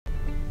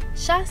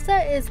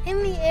Shaesta is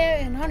in the air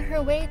and on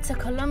her way to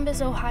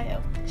Columbus,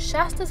 Ohio.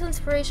 Shaesta's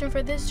inspiration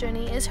for this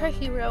journey is her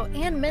hero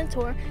and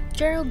mentor,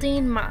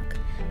 Geraldine.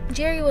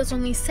 Jerrie was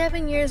only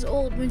 7 years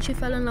old when she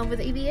fell in love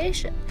with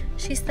aviation.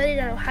 She studied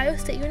at Ohio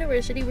State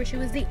University, where she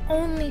was the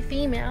only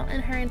female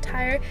in her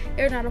entire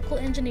aeronautical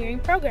engineering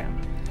program.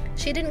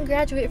 She didn't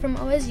graduate from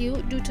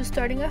OSU due to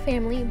starting a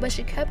family, but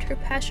she kept her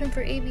passion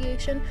for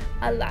aviation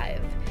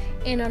alive.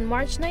 And on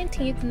March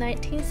 19,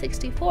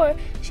 1964,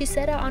 she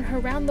set out on her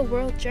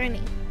round-the-world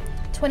journey.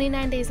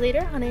 29 days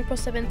later, on April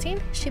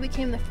 17th, she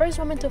became the first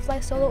woman to fly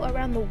solo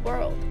around the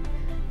world.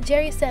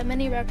 Jerrie set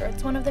many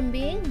records, one of them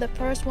being the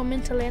first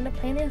woman to land a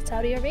plane in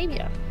Saudi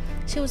Arabia.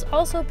 She was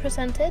also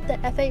presented the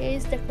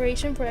FAA's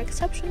Decoration for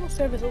Exceptional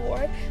Service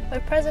Award by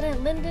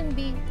President Lyndon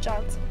B.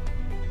 Johnson.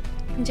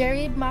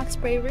 Jerrie Mock's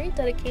bravery,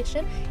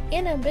 dedication,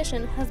 and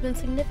ambition has been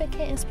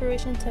significant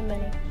inspiration to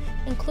many,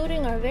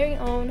 including our very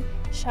own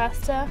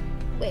Shaesta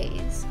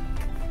Waiz.